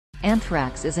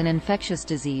Anthrax is an infectious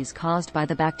disease caused by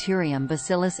the bacterium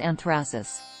Bacillus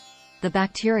anthracis. The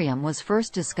bacterium was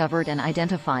first discovered and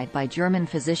identified by German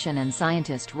physician and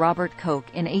scientist Robert Koch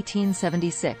in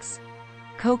 1876.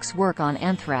 Koch's work on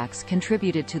anthrax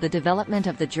contributed to the development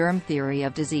of the germ theory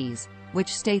of disease,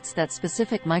 which states that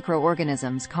specific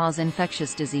microorganisms cause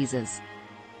infectious diseases.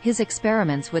 His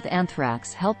experiments with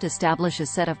anthrax helped establish a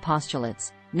set of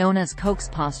postulates, known as Koch's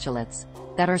postulates,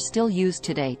 that are still used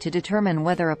today to determine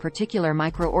whether a particular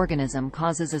microorganism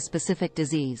causes a specific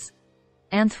disease.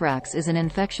 Anthrax is an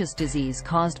infectious disease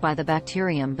caused by the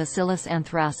bacterium Bacillus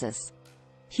anthracis.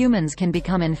 Humans can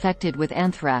become infected with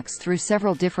anthrax through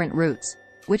several different routes,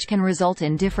 which can result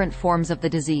in different forms of the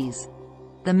disease.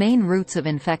 The main routes of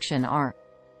infection are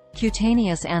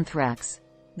cutaneous anthrax.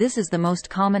 This is the most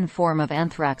common form of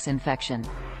anthrax infection,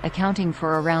 accounting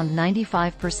for around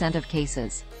 95% of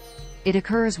cases. It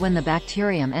occurs when the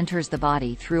bacterium enters the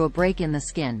body through a break in the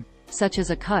skin, such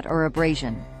as a cut or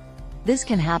abrasion. This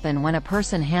can happen when a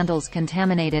person handles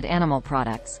contaminated animal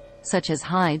products, such as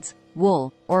hides,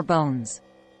 wool, or bones.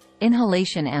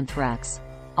 Inhalation anthrax,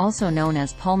 also known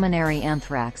as pulmonary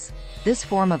anthrax. This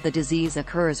form of the disease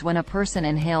occurs when a person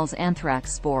inhales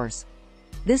anthrax spores.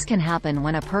 This can happen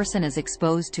when a person is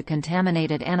exposed to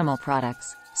contaminated animal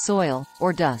products, soil,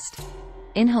 or dust.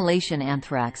 Inhalation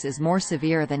anthrax is more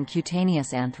severe than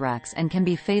cutaneous anthrax and can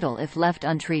be fatal if left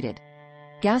untreated.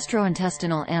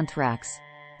 Gastrointestinal anthrax.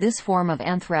 This form of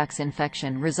anthrax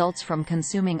infection results from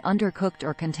consuming undercooked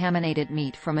or contaminated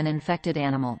meat from an infected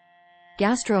animal.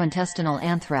 Gastrointestinal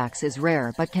anthrax is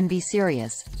rare but can be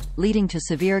serious, leading to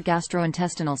severe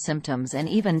gastrointestinal symptoms and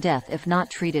even death if not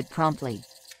treated promptly.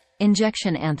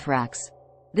 Injection anthrax.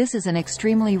 This is an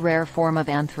extremely rare form of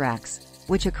anthrax,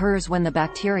 which occurs when the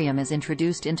bacterium is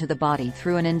introduced into the body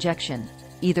through an injection,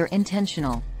 either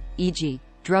intentional, e.g.,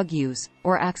 drug use,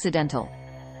 or accidental.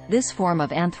 This form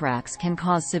of anthrax can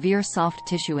cause severe soft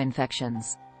tissue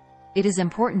infections. It is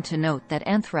important to note that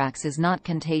anthrax is not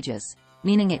contagious,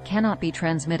 meaning it cannot be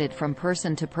transmitted from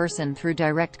person to person through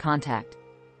direct contact.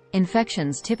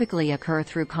 Infections typically occur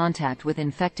through contact with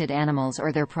infected animals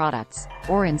or their products,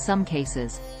 or in some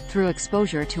cases, through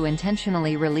exposure to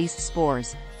intentionally released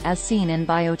spores, as seen in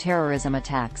bioterrorism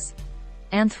attacks.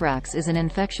 Anthrax is an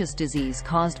infectious disease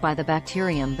caused by the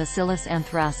bacterium Bacillus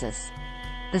anthracis.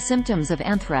 The symptoms of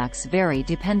anthrax vary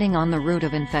depending on the route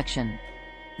of infection.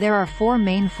 There are 4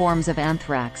 main forms of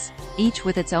anthrax, each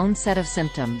with its own set of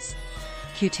symptoms.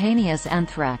 Cutaneous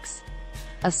anthrax.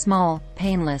 A small,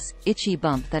 painless, itchy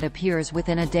bump that appears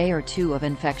within a day or 2 of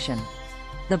infection.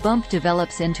 The bump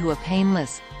develops into a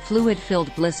painless,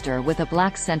 fluid-filled blister with a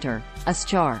black center, a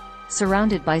scar,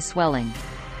 surrounded by swelling.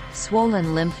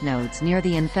 Swollen lymph nodes near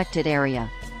the infected area.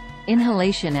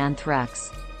 Inhalation anthrax.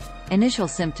 Initial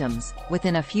symptoms,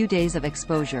 within a few days of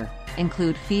exposure,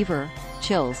 include fever,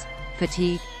 chills,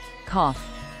 fatigue, cough,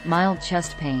 mild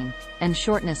chest pain, and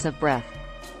shortness of breath.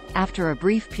 After a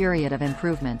brief period of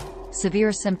improvement,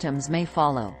 severe symptoms may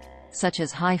follow, such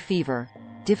as high fever,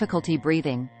 difficulty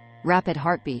breathing, rapid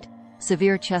heartbeat,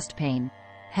 severe chest pain,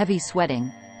 heavy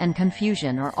sweating, and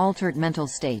confusion or altered mental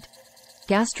state.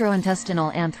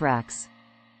 Gastrointestinal anthrax.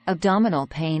 Abdominal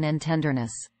pain and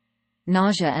tenderness.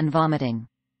 Nausea and vomiting.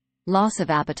 Loss of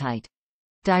appetite.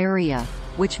 Diarrhea,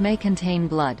 which may contain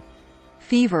blood.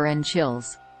 Fever and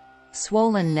chills.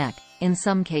 Swollen neck, in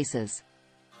some cases.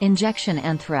 Injection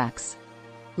anthrax.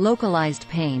 Localized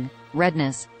pain,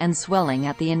 redness, and swelling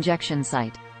at the injection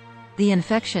site. The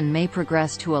infection may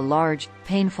progress to a large,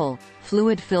 painful,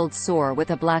 fluid-filled sore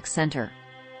with a black center.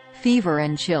 Fever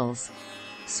and chills.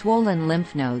 Swollen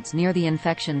lymph nodes near the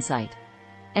infection site.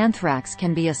 Anthrax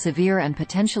can be a severe and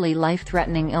potentially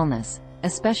life-threatening illness,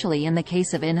 especially in the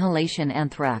case of inhalation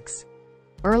anthrax.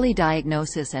 Early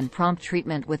diagnosis and prompt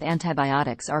treatment with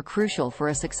antibiotics are crucial for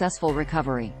a successful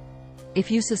recovery. If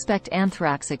you suspect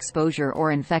anthrax exposure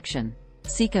or infection,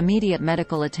 seek immediate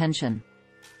medical attention.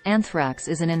 Anthrax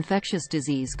is an infectious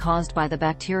disease caused by the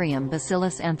bacterium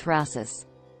Bacillus anthracis.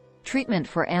 Treatment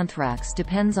for anthrax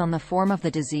depends on the form of the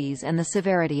disease and the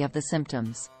severity of the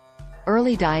symptoms.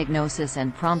 Early diagnosis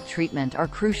and prompt treatment are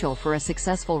crucial for a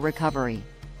successful recovery.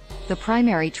 The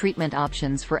primary treatment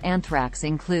options for anthrax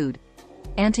include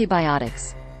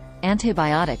antibiotics.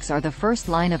 Antibiotics are the first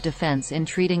line of defense in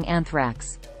treating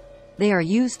anthrax. They are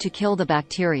used to kill the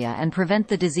bacteria and prevent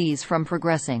the disease from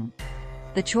progressing.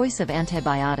 The choice of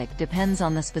antibiotic depends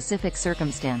on the specific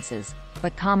circumstances,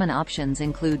 but common options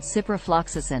include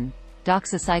ciprofloxacin,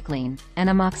 doxycycline, and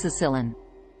amoxicillin.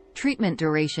 Treatment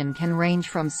duration can range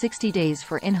from 60 days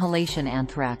for inhalation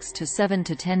anthrax to 7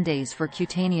 to 10 days for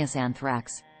cutaneous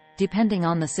anthrax, depending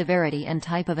on the severity and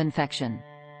type of infection.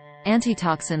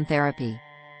 Antitoxin therapy.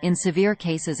 In severe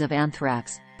cases of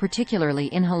anthrax, particularly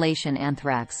inhalation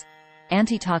anthrax,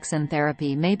 antitoxin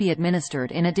therapy may be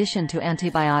administered in addition to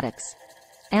antibiotics.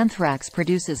 Anthrax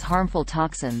produces harmful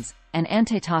toxins, and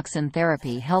antitoxin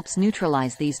therapy helps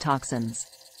neutralize these toxins.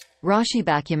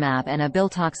 Roshibakumab and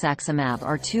abiltoxaximab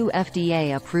are two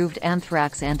FDA-approved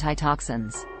anthrax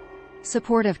antitoxins.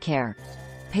 Supportive care.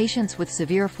 Patients with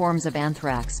severe forms of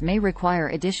anthrax may require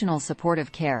additional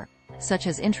supportive care, such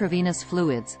as intravenous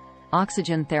fluids,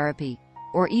 oxygen therapy,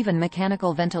 or even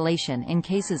mechanical ventilation in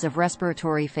cases of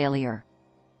respiratory failure.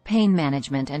 Pain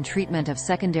management and treatment of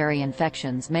secondary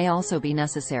infections may also be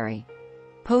necessary.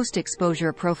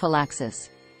 Post-exposure prophylaxis.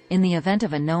 In the event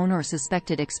of a known or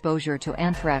suspected exposure to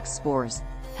anthrax spores,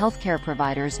 healthcare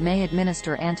providers may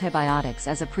administer antibiotics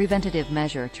as a preventative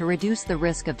measure to reduce the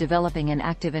risk of developing an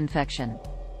active infection.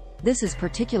 This is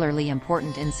particularly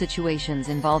important in situations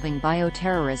involving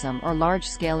bioterrorism or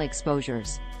large-scale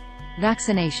exposures.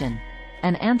 Vaccination.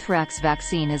 An anthrax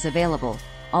vaccine is available,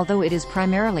 although it is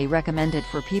primarily recommended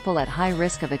for people at high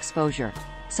risk of exposure,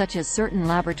 such as certain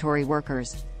laboratory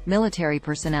workers, military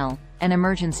personnel, and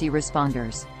emergency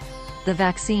responders. The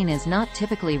vaccine is not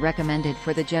typically recommended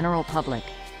for the general public.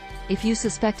 If you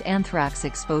suspect anthrax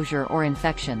exposure or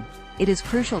infection, it is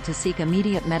crucial to seek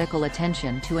immediate medical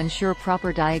attention to ensure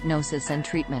proper diagnosis and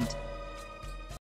treatment.